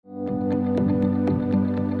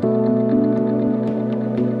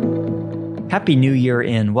Happy New Year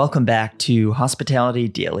and welcome back to Hospitality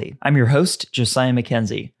Daily. I'm your host, Josiah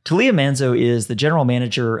McKenzie. Thalia Manzo is the general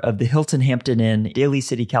manager of the Hilton Hampton in Daly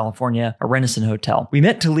City, California, a Renaissance hotel. We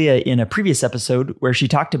met Thalia in a previous episode where she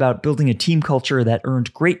talked about building a team culture that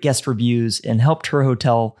earned great guest reviews and helped her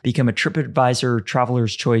hotel become a TripAdvisor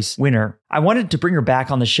Traveler's Choice winner. I wanted to bring her back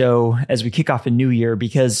on the show as we kick off a new year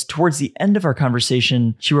because towards the end of our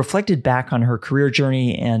conversation, she reflected back on her career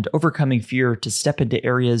journey and overcoming fear to step into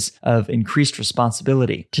areas of increased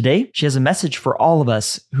responsibility. Today, she has a message for all of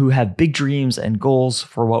us who have big dreams and goals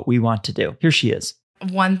for what we want to do. Here she is.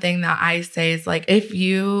 One thing that I say is if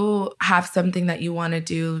you have something that you want to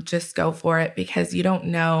do, just go for it because you don't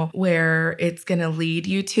know where it's going to lead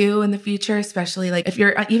you to in the future, especially if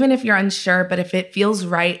you're unsure, but if it feels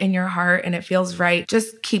right in your heart and it feels right,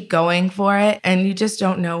 just keep going for it. And you just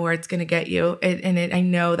don't know where it's going to get you. I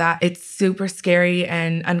know that it's super scary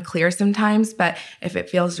and unclear sometimes, but if it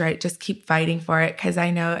feels right, just keep fighting for it because I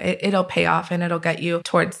know it'll pay off and it'll get you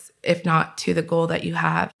towards, if not to the goal that you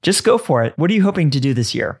have. Just go for it. What are you hoping to do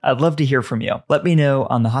this year? I'd love to hear from you. Let me know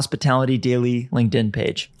on the Hospitality Daily LinkedIn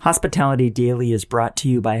page. Hospitality Daily is brought to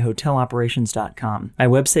you by hoteloperations.com, my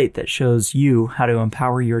website that shows you how to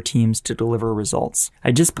empower your teams to deliver results.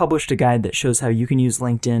 I just published a guide that shows how you can use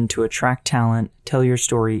LinkedIn to attract talent, tell your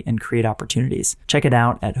story, and create opportunities. Check it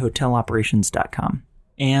out at hoteloperations.com.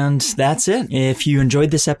 And that's it. If you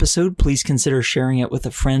enjoyed this episode, please consider sharing it with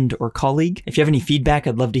a friend or colleague. If you have any feedback,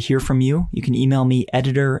 I'd love to hear from you. You can email me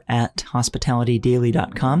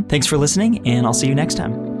editor@hospitalitydaily.com. Thanks for listening, and I'll see you next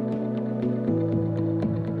time.